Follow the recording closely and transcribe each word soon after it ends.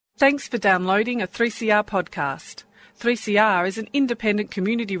Thanks for downloading a 3CR podcast. 3CR is an independent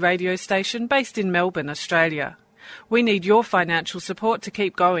community radio station based in Melbourne, Australia. We need your financial support to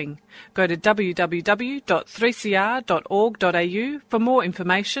keep going. Go to www.3cr.org.au for more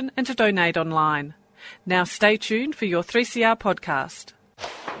information and to donate online. Now stay tuned for your 3CR podcast.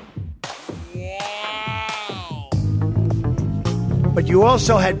 But you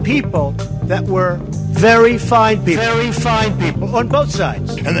also had people that were very fine people on both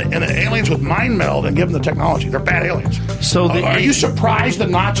sides. And the aliens with mind meld and give them the technology. They're bad aliens. So are you surprised the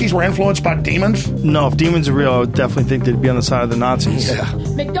Nazis were influenced by demons? No, if demons are real, I would definitely think they'd be on the side of the Nazis. Yeah.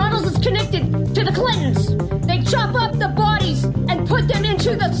 McDonald's is connected to the Clintons. They chop up the bodies and put them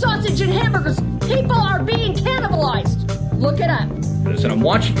into the sausage and hamburgers. People are being cannibalized. Look it up. And I'm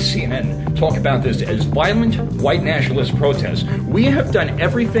watching CNN talk about this as violent white nationalist protests. We have done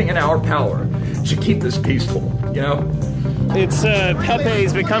everything in our power to keep this peaceful, you know? It's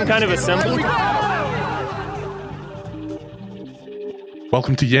Pepe's become kind of a symbol.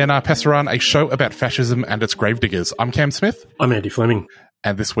 Welcome to Yerna Pasaran, a show about fascism and its gravediggers. I'm Cam Smith. I'm Andy Fleming.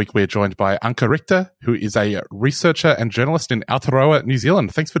 And this week we're joined by Anke Richter, who is a researcher and journalist in Aotearoa, New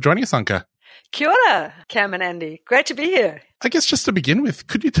Zealand. Thanks for joining us, Anke. Kia ora, Cam and Andy. Great to be here. I guess just to begin with,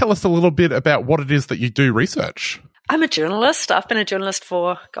 could you tell us a little bit about what it is that you do research? I'm a journalist. I've been a journalist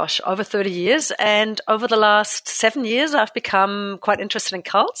for, over 30 years. And over the last 7 years, I've become quite interested in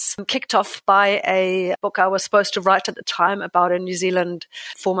cults. I'm kicked off by a book I was supposed to write at the time about a New Zealand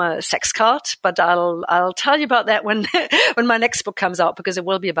former sex cult. But I'll tell you about that when when my next book comes out, because it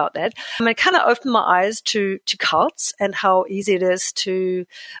will be about that. It kind of opened my eyes to cults and how easy it is to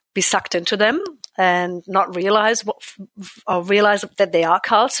be sucked into them and not realize that they are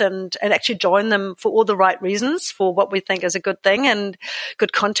cults and actually join them for all the right reasons, for what we think is a good thing and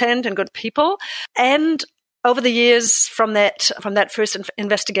good content and good people. And over the years from that first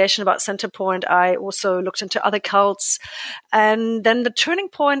investigation about Centrepoint, I also looked into other cults. And then the turning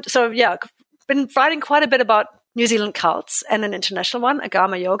point, I've been writing quite a bit about New Zealand cults and an international one,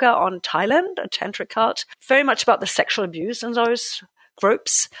 Agama Yoga on Thailand, a tantric cult, very much about the sexual abuse in those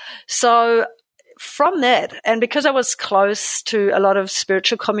groups. So from that, and because I was close to a lot of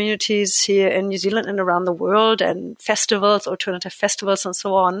spiritual communities here in New Zealand and around the world, and festivals, alternative festivals and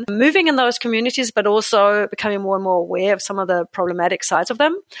so on, moving in those communities, but also becoming more and more aware of some of the problematic sides of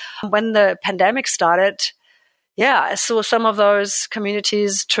them. When the pandemic started, I saw some of those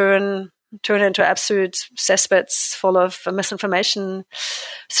communities turn into absolute cesspits full of misinformation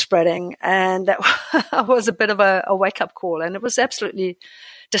spreading. And that was a bit of a wake-up call. And it was absolutely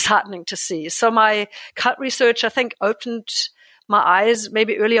disheartening to see. So my cult research, I think, opened my eyes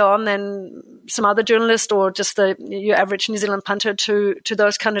maybe earlier on than some other journalist or just your average New Zealand punter to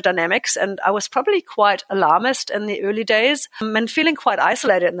those kind of dynamics. And I was probably quite alarmist in the early days and feeling quite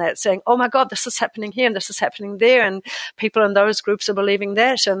isolated in that, saying, oh my God, this is happening here and this is happening there. And people in those groups are believing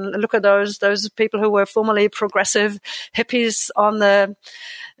that. And look at those people who were formerly progressive hippies on the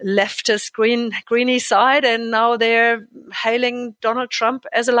leftist greeny side, and now they're hailing Donald Trump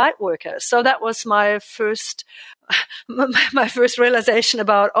as a light worker. So that was my first realization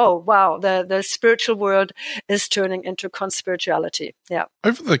about, oh wow, the spiritual world is turning into conspirituality. Yeah.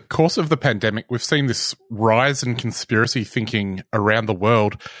 Over the course of the pandemic, we've seen this rise in conspiracy thinking around the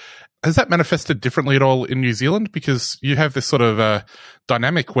world. Has that manifested differently at all in New Zealand? Because you have this sort of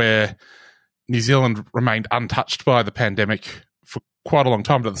dynamic where New Zealand remained untouched by the pandemic for quite a long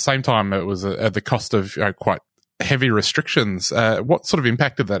time, but at the same time, it was at the cost of quite heavy restrictions. What sort of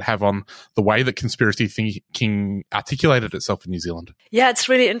impact did that have on the way that conspiracy thinking articulated itself in New Zealand? Yeah, it's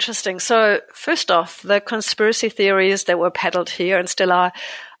really interesting. So first off, the conspiracy theories that were peddled here and still are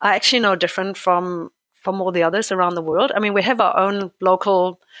actually no different from all the others around the world. I mean, we have our own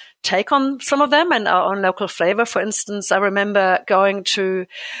local take on some of them and our own local flavor. For instance, I remember going to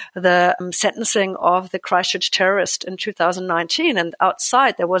the sentencing of the Christchurch terrorist in 2019, and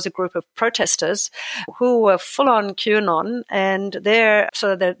outside there was a group of protesters who were full on QAnon, and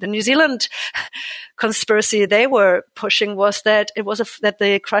the New Zealand conspiracy they were pushing was that it was that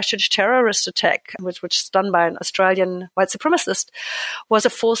the Christchurch terrorist attack, which was done by an Australian white supremacist, was a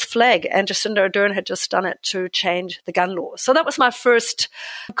false flag, and Jacinda Ardern had just done it to change the gun law. So that was my first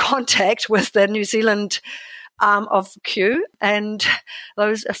contact with the New Zealand arm of Q and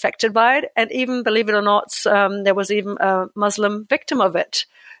those affected by it. And even, believe it or not, there was even a Muslim victim of it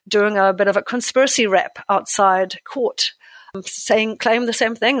doing a bit of a conspiracy rap outside court, claim the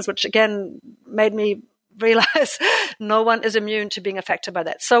same things, which again made me realize no one is immune to being affected by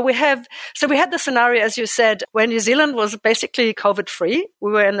that. So we had the scenario, as you said, where New Zealand was basically COVID-free.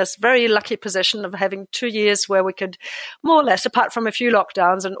 We were in this very lucky position of having 2 years where we could more or less, apart from a few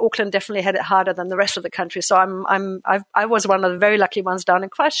lockdowns, and Auckland definitely had it harder than the rest of the country. So I was one of the very lucky ones down in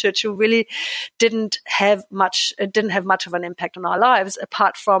Christchurch who really didn't have much of an impact on our lives,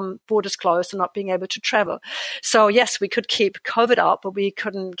 apart from borders closed and not being able to travel. So yes, we could keep COVID out, but we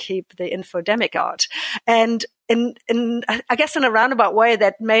couldn't keep the infodemic out. And I guess in a roundabout way,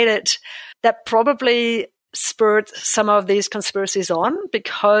 that probably spurred some of these conspiracies on,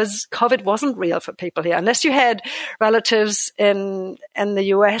 because COVID wasn't real for people here. Unless you had relatives in the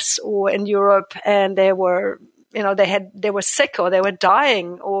US or in Europe and they were sick or they were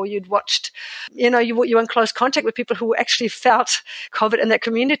dying, or you'd watched, you were in close contact with people who actually felt COVID in their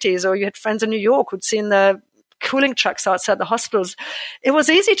communities, or you had friends in New York who'd seen the cooling trucks outside the hospitals. It was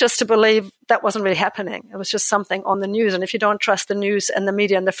easy just to believe that wasn't really happening. It was just something on the news. And if you don't trust the news and the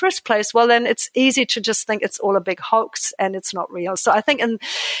media in the first place, well, then it's easy to just think it's all a big hoax and it's not real. So I think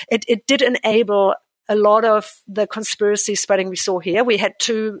it did enable a lot of the conspiracy spreading we saw here. We had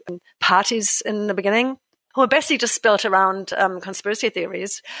 2 parties in the beginning who are basically just built around conspiracy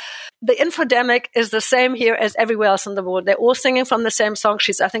theories. The infodemic is the same here as everywhere else in the world. They're all singing from the same song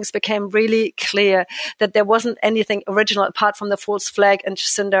sheets. I think it became really clear that there wasn't anything original apart from the false flag and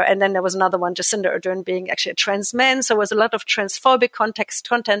Jacinda. And then there was another one, Jacinda Ardern being actually a trans man. So there was a lot of transphobic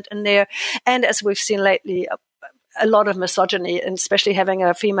content in there. And as we've seen lately, a lot of misogyny, and especially having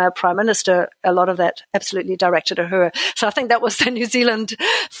a female prime minister, a lot of that absolutely directed at her. So I think that was the New Zealand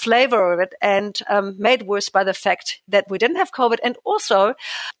flavor of it, and made worse by the fact that we didn't have COVID. And also,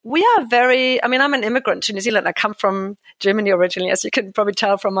 we are I'm an immigrant to New Zealand. I come from Germany originally, as you can probably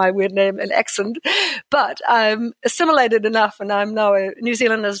tell from my weird name and accent, but I'm assimilated enough, and I'm now a New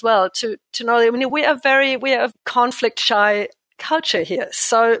Zealander as well, to know that we are a conflict shy culture here.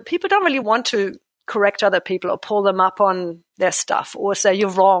 So people don't really want to correct other people or pull them up on their stuff or say you're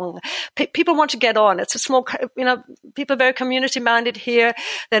wrong. People want to get on. It's a small, people are very community minded here.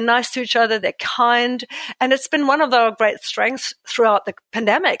 They're nice to each other. They're kind. And it's been one of our great strengths throughout the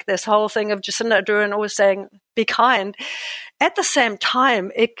pandemic, this whole thing of Jacinda Ardern always saying, be kind. At the same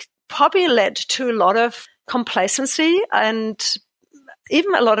time, it probably led to a lot of complacency and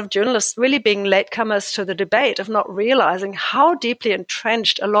even a lot of journalists really being latecomers to the debate, of not realizing how deeply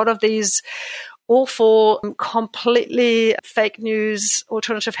entrenched a lot of these awful, completely fake news,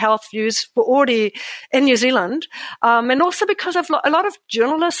 alternative health views were already in New Zealand. And also because of a lot of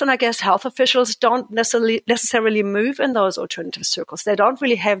journalists and I guess health officials don't necessarily move in those alternative circles. They don't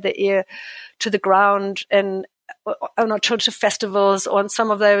really have the ear to the ground on alternative festivals or on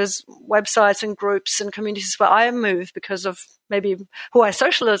some of those websites and groups and communities where I move because of maybe who I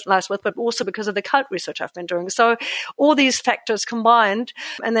socialize with, but also because of the cult research I've been doing. So all these factors combined,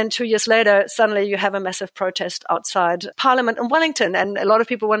 and then 2 years later, suddenly you have a massive protest outside Parliament in Wellington, and a lot of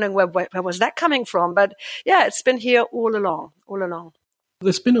people wondering where was that coming from? But yeah, it's been here all along.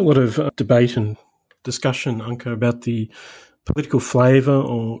 There's been a lot of debate and discussion, Anke, about the political flavour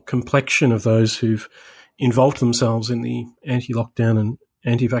or complexion of those who've involved themselves in the anti-lockdown and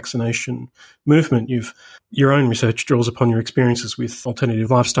anti-vaccination movement. Your own research draws upon your experiences with alternative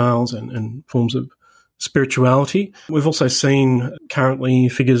lifestyles and forms of spirituality. We've also seen currently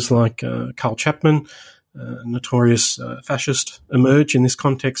figures like Carl Chapman, a notorious fascist, emerge in this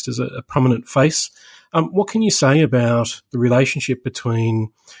context as a prominent face. What can you say about the relationship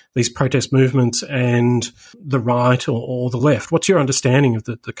between these protest movements and the right or the left? What's your understanding of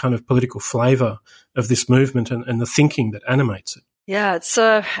the kind of political flavour of this movement and the thinking that animates it? Yeah, it's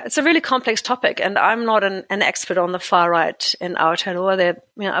a really complex topic, and I'm not an expert on the far right in Aotearoa.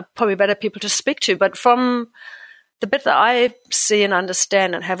 They're probably better people to speak to, but from the bit that I see and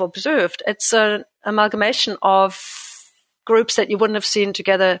understand and have observed, it's an amalgamation of groups that you wouldn't have seen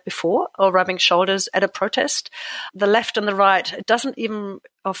together before or rubbing shoulders at a protest. The left and the right, it doesn't even,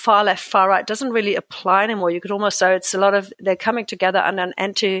 or far left, far right, doesn't really apply anymore. You could almost say it's a lot of, they're coming together under an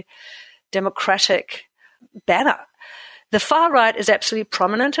anti-democratic banner. The far right is absolutely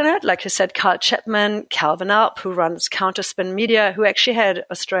prominent in it. Like you said, Carl Chapman, Calvin Alp, who runs Counterspin Media, who actually had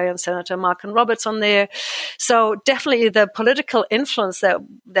Australian Senator Markin Roberts on there. So definitely the political influence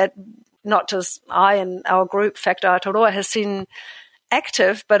that not just I and our group, Factor Aotearoa, has seen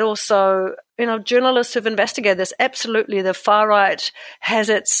active, but also, journalists who've investigated this. Absolutely, the far right has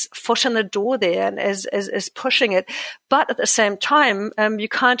its foot in the door there and is pushing it. But at the same time, you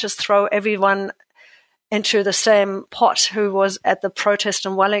can't just throw everyone into the same pot who was at the protest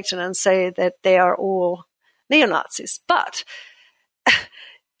in Wellington and say that they are all neo-Nazis. But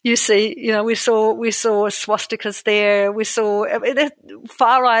You see, we saw swastikas there. We saw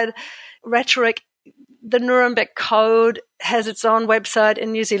far right rhetoric. The Nuremberg Code has its own website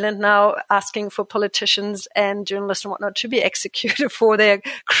in New Zealand now, asking for politicians and journalists and whatnot to be executed for their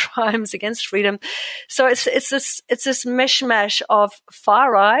crimes against freedom. So it's this mishmash of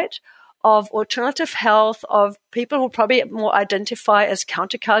far right, of alternative health, of people who probably more identify as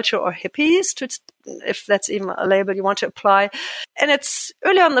counterculture or hippies, if that's even a label you want to apply. And it's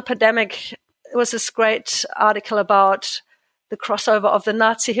early on in the pandemic, it was this great article about the crossover of the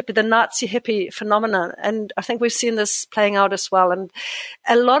Nazi hippie phenomenon. And I think we've seen this playing out as well. And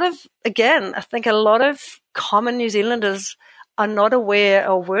I think a lot of common New Zealanders are not aware,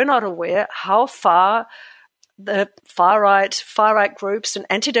 or were not aware, how far the far right groups and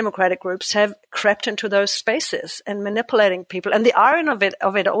anti-democratic groups have crept into those spaces and manipulating people. And the irony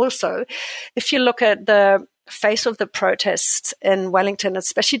of it also, if you look at the face of the protests in Wellington,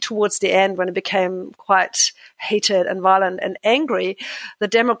 especially towards the end when it became quite heated and violent and angry, the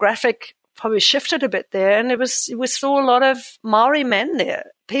demographic probably shifted a bit there, and we saw a lot of Maori men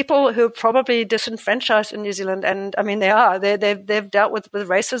there, people who are probably disenfranchised in New Zealand, and I mean they've dealt with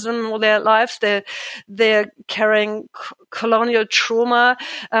racism all their lives. They're carrying colonial trauma,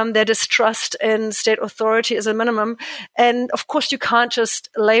 their distrust in state authority as a minimum, and of course you can't just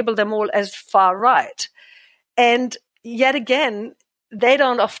label them all as far right. And yet again, they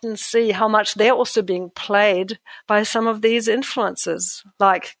don't often see how much they're also being played by some of these influences,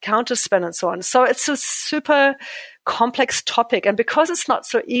 like counterspin and so on. So it's a super complex topic. And because it's not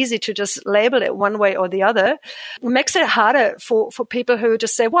so easy to just label it one way or the other, it makes it harder for people who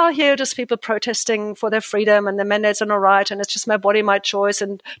just say, well, here are just people protesting for their freedom and the mandates are all right, and it's just my body, my choice,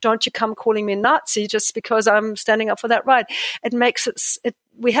 and don't you come calling me Nazi just because I'm standing up for that right. It makes it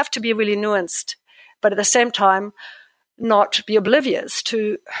we have to be really nuanced, but at the same time, not be oblivious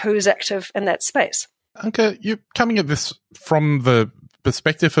to who's active in that space. Anke, you're coming at this from the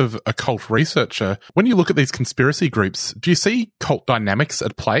perspective of a cult researcher. When you look at these conspiracy groups, do you see cult dynamics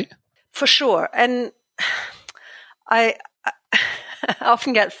at play? For sure. And I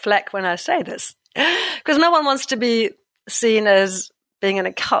often get flack when I say this, because no one wants to be seen as being in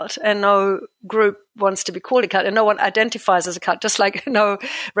a cult, and no group wants to be called a cult, and no one identifies as a cult, just like no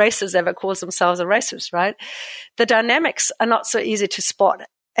racist ever calls themselves a racist, right? The dynamics are not so easy to spot.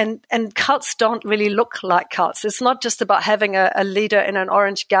 And cults don't really look like cults. It's not just about having a leader in an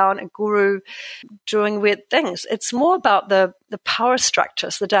orange gown, a guru doing weird things. It's more about the power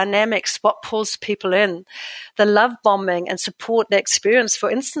structures, the dynamics, what pulls people in, the love bombing and support they experience. For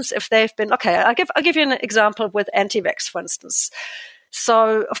instance, if they've been, I'll give you an example with anti-vax, for instance.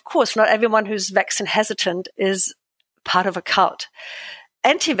 So, of course, not everyone who's vaccine hesitant is part of a cult.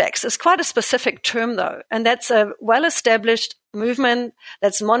 Anti-vax is quite a specific term, though, and that's a well-established movement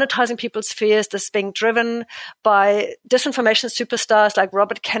that's monetizing people's fears, that's being driven by disinformation superstars like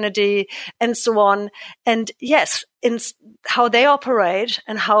Robert Kennedy and so on. And yes, in how they operate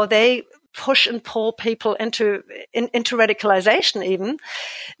and how they push and pull people into radicalization even,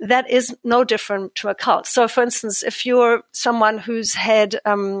 that is no different to a cult. So, for instance, if you're someone who's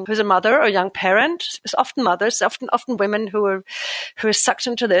a mother or a young parent, it's often mothers, often women who are sucked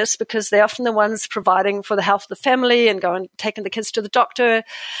into this because they're often the ones providing for the health of the family and going taking the kids to the doctor,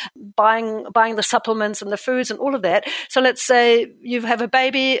 buying the supplements and the foods and all of that. So let's say you have a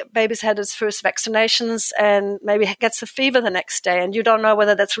baby's had his first vaccinations and maybe gets a fever the next day, and you don't know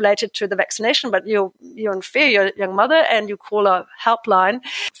whether that's related to the vaccination, but you're in fear, you're a young mother, and you call a helpline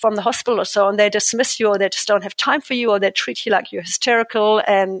from the hospital or so, and they dismiss you, or they just don't have time for you, or they treat you like you're hysterical,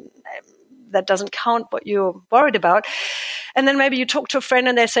 and that doesn't count what you're worried about. And then maybe you talk to a friend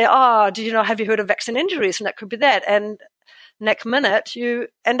and they say, have you heard of vaccine injuries? And that could be that. And next minute, you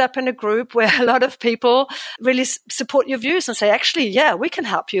end up in a group where a lot of people really support your views and say, actually, yeah, we can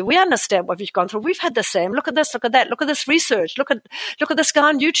help you. We understand what you've gone through. We've had the same. Look at this, look at that. Look at this research. Look at this guy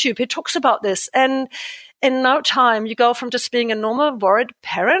on YouTube. He talks about this. And in no time, you go from just being a normal, worried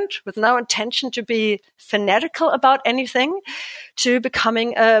parent with no intention to be fanatical about anything to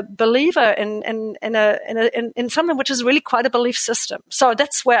becoming a believer in something which is really quite a belief system. So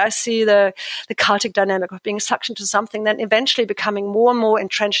that's where I see the cultic dynamic of being sucked into something, then eventually becoming more and more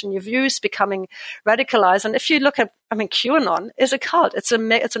entrenched in your views, becoming radicalized. And if you look at, QAnon is a cult. It's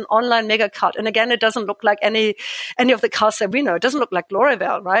an online mega cult. And again, it doesn't look like any of the cults that we know. It doesn't look like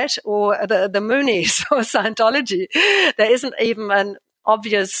Loreville, right? Or the Moonies or Scientology. There isn't even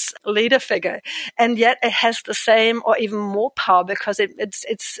obvious leader figure, and yet it has the same or even more power because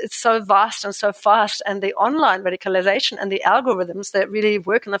it's so vast and so fast, and the online radicalization and the algorithms that really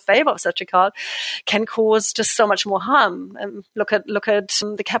work in the favor of such a cult can cause just so much more harm. Look at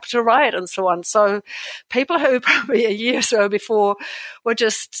the Capitol riot and so on. So people who probably a year or so before were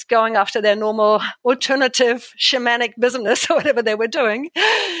just going after their normal alternative shamanic business or whatever they were doing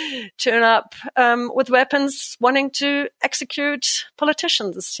turn up with weapons wanting to execute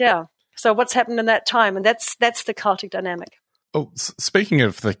politicians. Yeah. So what's happened in that time? And that's the cultic dynamic. Oh, speaking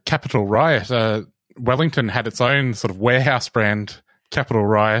of the Capitol riot, Wellington had its own sort of warehouse brand Capitol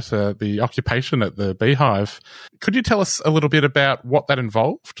riot, the occupation at the Beehive. Could you tell us a little bit about what that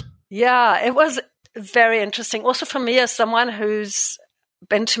involved? Yeah, it was very interesting. Also for me as someone who's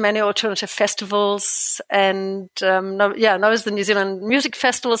been to many alternative festivals and knows the New Zealand music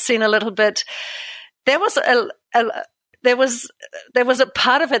festival scene a little bit. There was a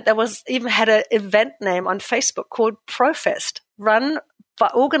part of it that was even had an event name on Facebook called ProFest,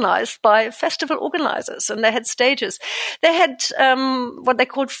 organized by festival organizers, and they had stages. They had what they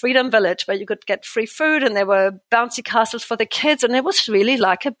called Freedom Village, where you could get free food, and there were bouncy castles for the kids, and it was really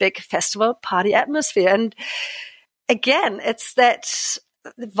like a big festival party atmosphere. And again, it's that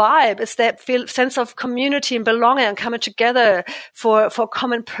vibe, it's that sense of community and belonging and coming together for a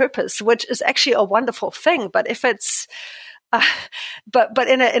common purpose, which is actually a wonderful thing. But if it's but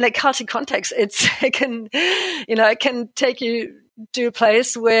in a cultic context, it can take you to a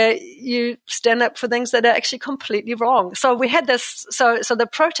place where you stand up for things that are actually completely wrong. So we had this. So the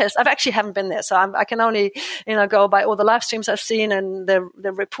protest. I actually haven't been there, so I can only go by all the live streams I've seen and the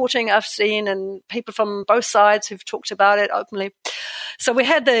reporting I've seen and people from both sides who've talked about it openly. So we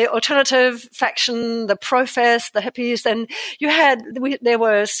had the alternative faction, the ProFest, the hippies, and there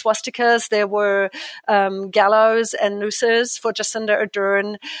were swastikas, there were gallows and nooses for Jacinda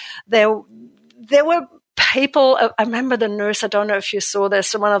Ardern. There were people. I remember the nurse. I don't know if you saw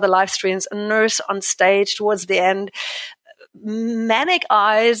this in one of the live streams. A nurse on stage towards the end, manic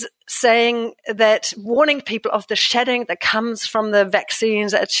eyes, saying that, warning people of the shedding that comes from the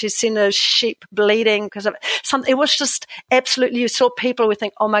vaccines, that she's seen a sheep bleeding because of something. It was just absolutely, you saw people would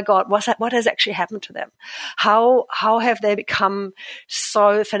think, oh my God, what has actually happened to them? How have they become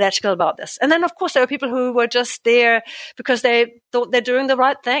so fanatical about this? And then of course there were people who were just there because they thought they're doing the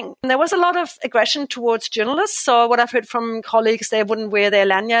right thing. And there was a lot of aggression towards journalists. So what I've heard from colleagues, they wouldn't wear their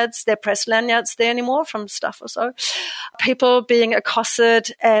lanyards, their press lanyards there anymore from Stuff or so. People being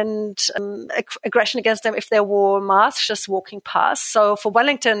accosted and aggression against them if they wore masks just walking past. So for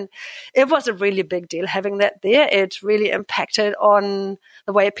Wellington, it was a really big deal having that there. It really impacted on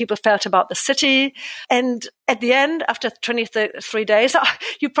the way people felt about the city. And at the end, after 23 days,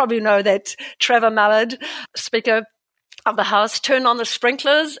 you probably know that Trevor Mallard, Speaker of the House, turned on the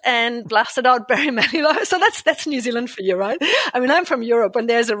sprinklers and blasted out Barry Manilow. So that's New Zealand for you, right? I mean, I'm from Europe. When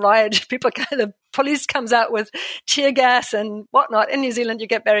there's a riot, the police comes out with tear gas and whatnot. In New Zealand, you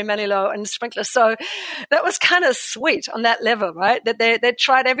get Barry Manilow and sprinklers. So that was kind of sweet on that level, right? That they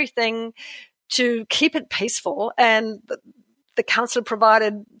tried everything to keep it peaceful, and the council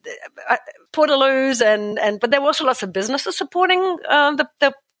provided portaloos but there were also lots of businesses supporting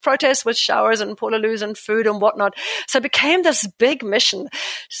the protests with showers and portaloos and food and whatnot. So it became this big mission.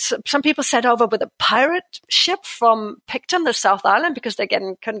 Some people sat over with a pirate ship from Picton, the South Island, because they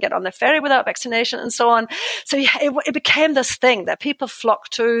couldn't get on the ferry without vaccination and so on. So it became this thing that people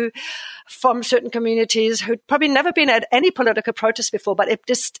flocked to from certain communities who'd probably never been at any political protest before, but it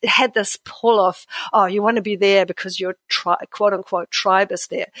had this pull of, oh, you want to be there because your quote unquote tribe is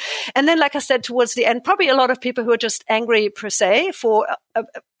there. And then, like I said, towards the end, probably a lot of people who are just angry per se for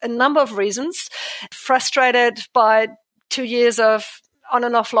a number of reasons, frustrated by 2 years of on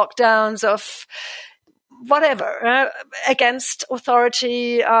and off lockdowns, of whatever, against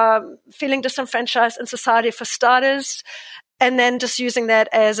authority, feeling disenfranchised in society for starters, and then just using that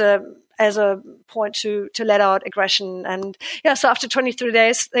as a point to let out aggression. And so after 23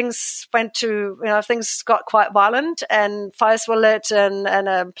 days, things got quite violent, and fires were lit, and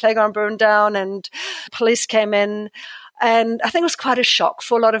a playground burned down, and police came in. And I think it was quite a shock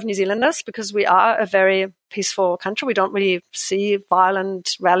for a lot of New Zealanders because we are a very peaceful country. We don't really see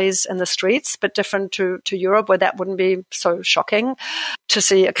violent rallies in the streets, but different to Europe, where that wouldn't be so shocking to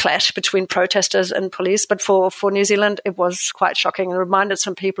see a clash between protesters and police. But for New Zealand, it was quite shocking and reminded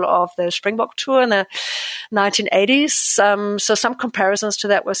some people of the Springbok tour in the 1980s. So some comparisons to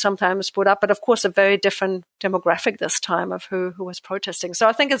that were sometimes put up, but of course a very different demographic this time of who was protesting. So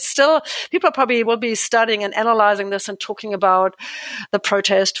I think it's still, people probably will be studying and analyzing this and talking about the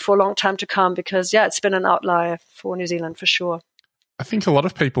protest for a long time to come because, it's been an outlier for New Zealand for sure. I think a lot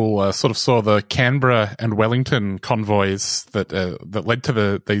of people sort of saw the Canberra and Wellington convoys that led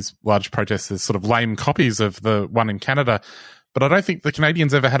to these large protests as sort of lame copies of the one in Canada. But I don't think the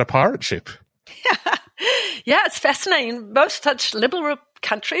Canadians ever had a pirate ship. Yeah, it's fascinating. Both such liberal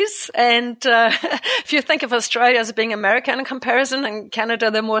countries. And if you think of Australia as being American in comparison, and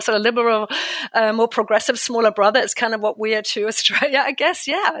Canada, the more sort of liberal, more progressive, smaller brother, it's kind of what we are to Australia, I guess.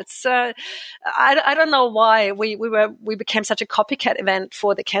 Yeah, it's I don't know why we became such a copycat event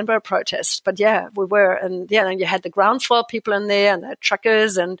for the Canberra protest, but yeah, we were. And yeah, and you had the groundswell people in there, and the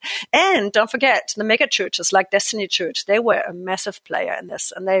truckers, and don't forget the mega churches like Destiny Church. They were a massive player in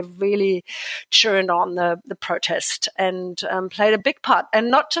this, and they really churned on the protest and played a big part. And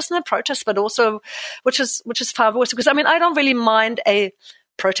not just in the protest, but also, which is far worse. Because I mean, I don't really mind a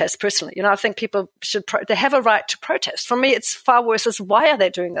protest personally. You know, I think people should they have a right to protest. For me, it's far worse as why are they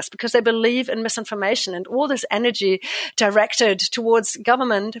doing this? Because they believe in misinformation and all this energy directed towards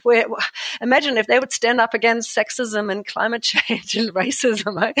government. Where imagine if they would stand up against sexism and climate change and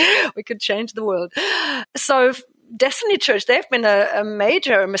racism, right? We could change the world. So Destiny Church, they've been a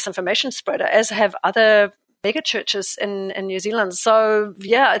major misinformation spreader, as have other mega churches in New Zealand. So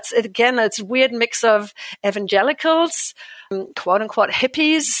yeah, it's a weird mix of evangelicals, quote unquote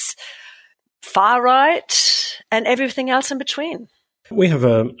hippies, far right, and everything else in between. We have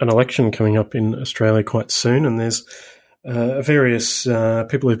an election coming up in Australia quite soon, and there's various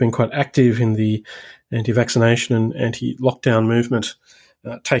people who've been quite active in the anti-vaccination and anti-lockdown movement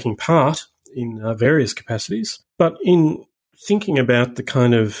taking part in various capacities. But in thinking about the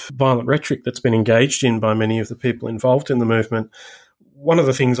kind of violent rhetoric that's been engaged in by many of the people involved in the movement, one of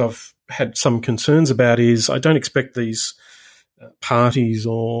the things I've had some concerns about is I don't expect these parties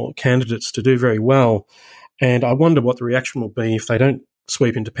or candidates to do very well, and I wonder what the reaction will be if they don't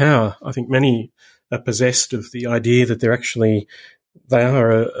sweep into power. I think many are possessed of the idea that they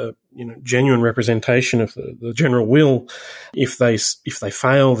are a genuine representation of the general will. If they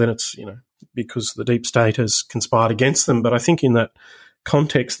fail, then it's because the deep state has conspired against them. But I think in that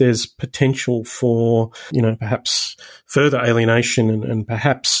context, there's potential for, perhaps further alienation and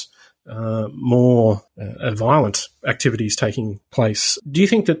perhaps more violent activities taking place. Do you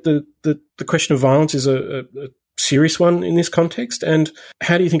think that the question of violence is a serious one in this context? And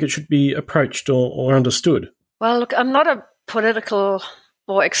how do you think it should be approached or understood? Well, look, I'm not a political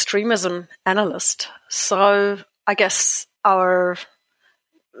or extremism analyst, so I guess our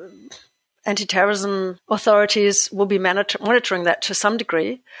anti-terrorism authorities will be monitoring that to some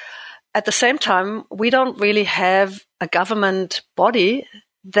degree. At the same time, we don't really have a government body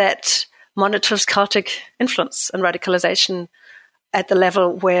that monitors Celtic influence and radicalization at the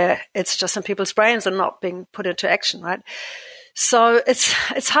level where it's just in people's brains and not being put into action, right? So it's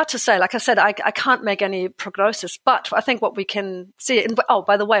hard to say. Like I said, I can't make any prognosis, but I think what we can see. And,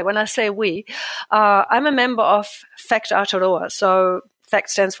 by the way, when I say we, I'm a member of FACT Aotearoa. So FACT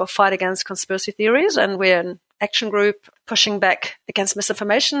stands for Fight Against Conspiracy Theories, and we're an action group pushing back against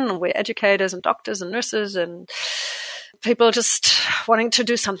misinformation. And we're educators and doctors and nurses and people just wanting to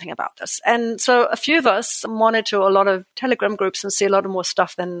do something about this. And so a few of us monitor a lot of Telegram groups and see a lot of more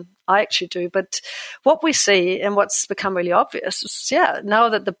stuff than I actually do. But what we see and what's become really obvious is, now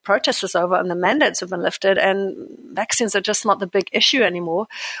that the protest is over and the mandates have been lifted and vaccines are just not the big issue anymore,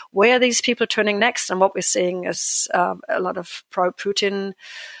 where are these people turning next? And what we're seeing is a lot of pro-Putin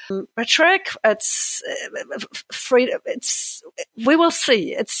rhetoric. We will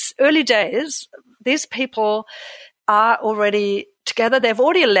see. It's early days. These people are already together. They've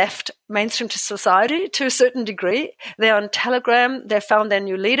already left mainstream society to a certain degree. They're on Telegram. They've found their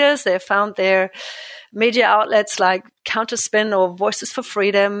new leaders. They've found their media outlets like Counterspin or Voices for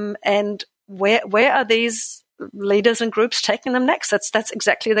Freedom. And where are these leaders and groups taking them next? That's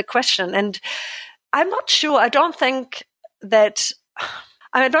exactly the question. And I'm not sure. I don't think it's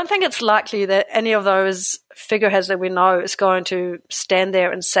likely that any of those figureheads that we know is going to stand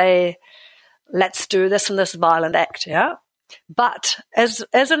there and say, let's do this and this violent act, yeah? But as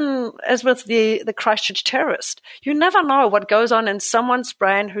with the Christchurch terrorist, you never know what goes on in someone's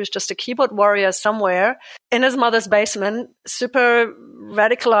brain who's just a keyboard warrior somewhere in his mother's basement, super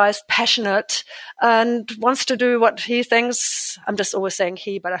radicalized, passionate, and wants to do what he thinks. I'm just always saying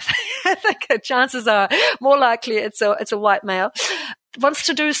he, but I think the chances are more likely it's a white male. Wants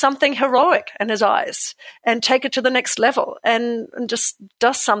to do something heroic in his eyes and take it to the next level and just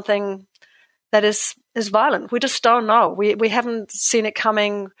does something that is violent. We just don't know. We haven't seen it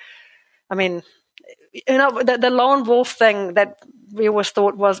coming. I mean, the lone wolf thing that we always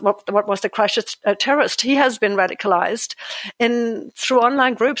thought was what was the Christchurch terrorist. He has been radicalized through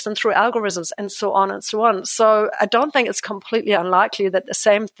online groups and through algorithms and so on and so on. So I don't think it's completely unlikely that the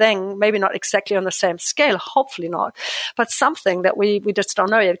same thing, maybe not exactly on the same scale, hopefully not, but something that we just don't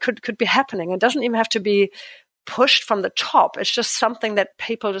know yet could be happening. It doesn't even have to be pushed from the top. It's just something that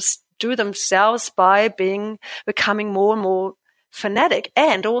people just do themselves by becoming more and more fanatic,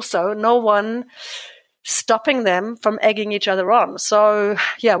 and also no one stopping them from egging each other on. So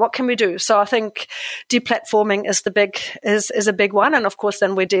yeah, what can we do? So I think deplatforming is a big one. And of course,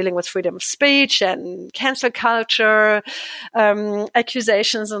 then we're dealing with freedom of speech and cancel culture,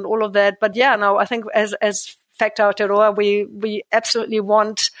 accusations and all of that. But yeah, no, I think as Fact Aotearoa, we absolutely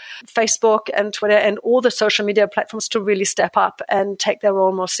want Facebook and Twitter and all the social media platforms to really step up and take their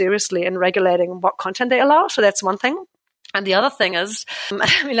role more seriously in regulating what content they allow. So that's one thing. And the other thing is,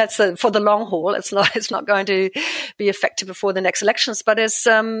 that's for the long haul. It's not going to be effective before the next elections, but it's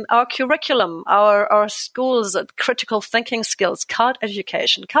our curriculum, our schools, critical thinking skills, cult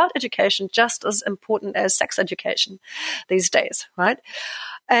education just as important as sex education these days, right?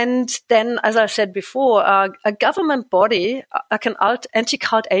 And then, as I said before, a government body, like an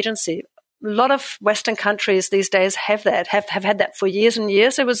anti-cult agency. A lot of Western countries these days have had that for years and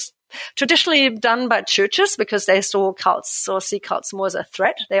years. It was traditionally done by churches because they see cults more as a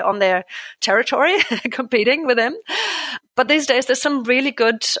threat. They're on their territory competing with them. But these days there's some really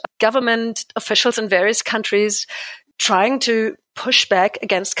good government officials in various countries trying to push back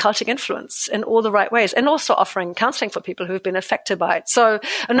against cultic influence in all the right ways, and also offering counseling for people who've been affected by it. So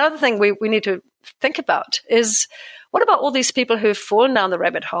another thing we need to think about is, what about all these people who've fallen down the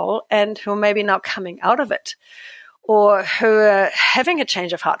rabbit hole and who are maybe now coming out of it, or who are having a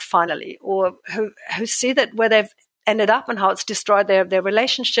change of heart finally, or who see that where they've ended up and how it's destroyed their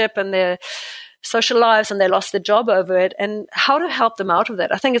relationship and their social lives, and they lost their job over it, and how to help them out of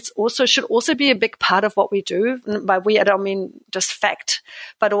that. I think should also be a big part of what we do. By we, I don't mean just fact,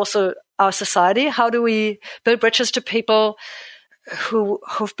 but also our society. How do we build bridges to people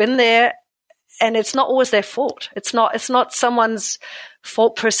who've been there? And it's not always their fault. It's not someone's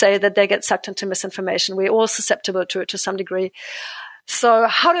fault per se that they get sucked into misinformation. We're all susceptible to it to some degree. So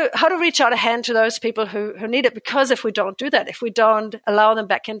how to reach out a hand to those people who need it? Because if we don't do that, if we don't allow them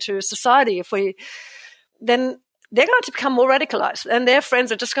back into society, then they're going to become more radicalized, and their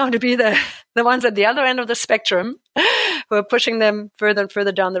friends are just going to be the ones at the other end of the spectrum who are pushing them further and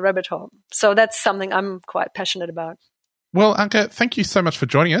further down the rabbit hole. So that's something I'm quite passionate about. Well, Anke, thank you so much for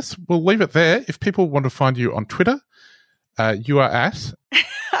joining us. We'll leave it there. If people want to find you on Twitter, you are at...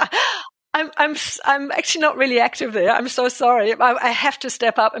 I'm actually not really active there. I'm so sorry. I have to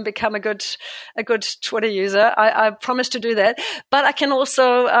step up and become a good Twitter user. I promise to do that. But I can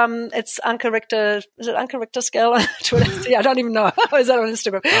also, it's Anke Richter. Is it Anke Richter scale on Twitter? Yeah, I don't even know. Is that on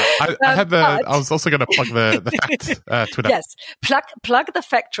Instagram? I was also going to plug the fact Twitter. Yes, plug the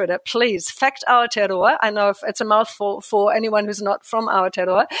fact Twitter, please. Fact Aotearoa. I know it's a mouthful for anyone who's not from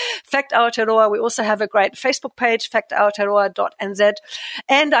Aotearoa. Fact Aotearoa. We also have a great Facebook page, factaotearoa.nz,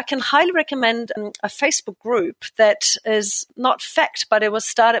 and I can highly recommend a Facebook group that is not Fact, but it was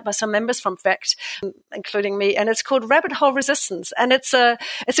started by some members from Fact, including me, and it's called Rabbit Hole Resistance. And it's a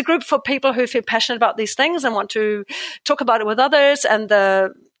group for people who feel passionate about these things and want to talk about it with others. And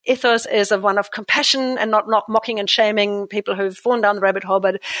the ethos is one of compassion and not mocking and shaming people who've fallen down the rabbit hole,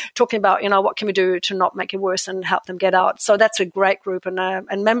 but talking about, what can we do to not make it worse and help them get out. So that's a great group,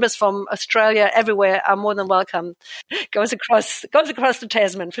 and members from Australia, everywhere, are more than welcome. Goes across the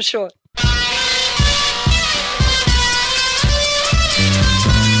Tasman for sure.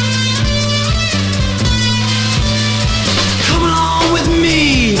 Come along with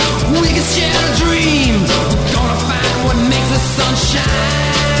me, we can share a dream. We're gonna find what makes the sun shine.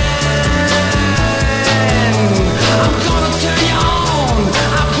 I'm gonna turn you on,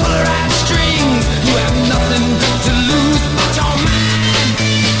 I'll pull the right strings. You have nothing to lose but your mind.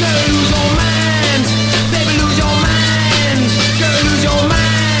 Girl, lose your mind. Baby, lose your mind. Girl, lose your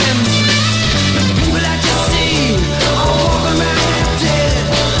mind. The people that you see are walking around half dead.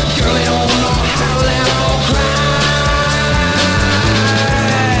 Girl, they don't know how to laugh or cry.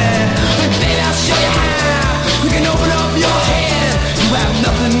 But baby, I'll show you how. You can open up your head. You have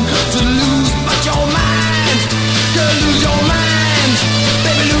nothing to lose but your mind. Girl, lose your mind.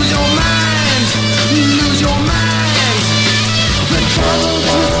 Baby, lose your mind. Lose your mind. We're traveling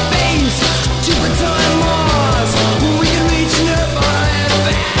through space, Jupiter and Mars. We can reach never and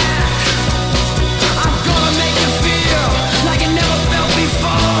back. I'm gonna make you feel like you never felt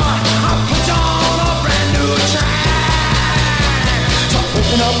before. I'll put you on a brand new track. So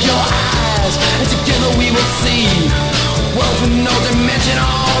open up your eyes. eyes, and together we will see worlds with no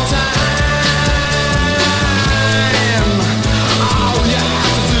dimensional time. All you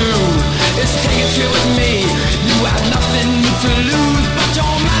have to do is take a trip with me. You have nothing to lose but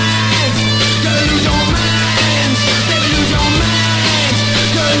your mind. Gonna lose your mind, baby, lose your mind.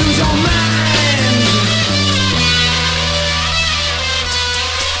 Gonna lose your mind.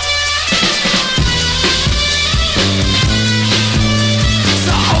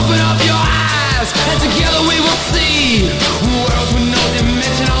 So open up your eyes, and together we will see worlds with no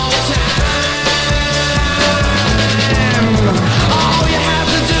dimensional time. All you have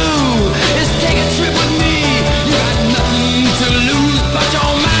to do is take a trip with me. You got nothing to lose but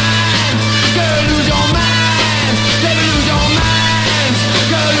your mind. Girl, lose your mind. Baby, lose your mind.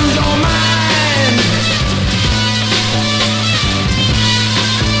 Girl, lose your mind.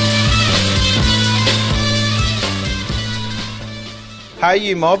 Hey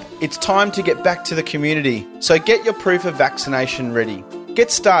you mob, it's time to get back to the community. So get your proof of vaccination ready. Get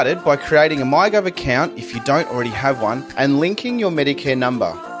started by creating a MyGov account if you don't already have one and linking your Medicare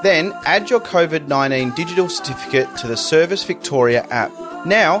number. Then add your COVID-19 digital certificate to the Service Victoria app.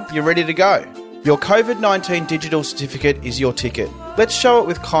 Now you're ready to go. Your COVID-19 digital certificate is your ticket. Let's show it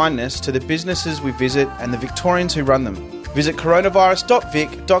with kindness to the businesses we visit and the Victorians who run them. Visit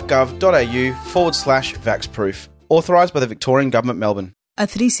coronavirus.vic.gov.au/vaxproof. Authorised by the Victorian Government, Melbourne. A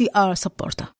 3CR supporter.